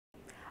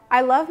I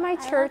love my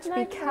church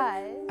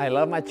because. I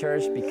love my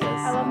church because.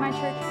 I love my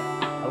church.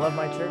 I love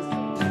my church.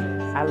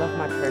 I love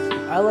my church.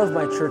 I love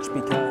my church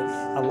because.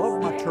 I love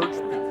my church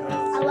because.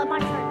 I love my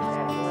church.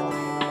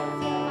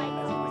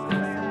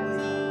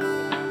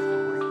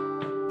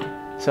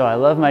 So I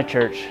love my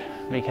church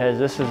because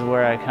this is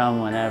where I come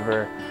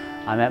whenever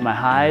I'm at my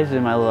highs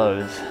and my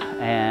lows,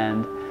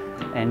 and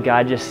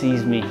God just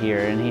sees me here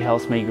and He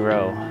helps me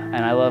grow.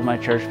 And I love my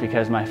church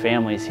because my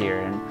family's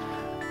here,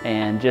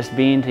 and just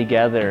being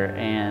together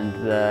and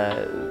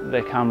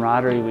the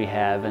camaraderie we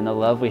have and the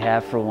love we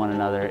have for one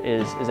another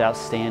is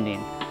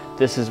outstanding.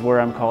 This is where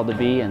I'm called to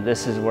be, and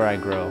this is where I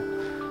grow.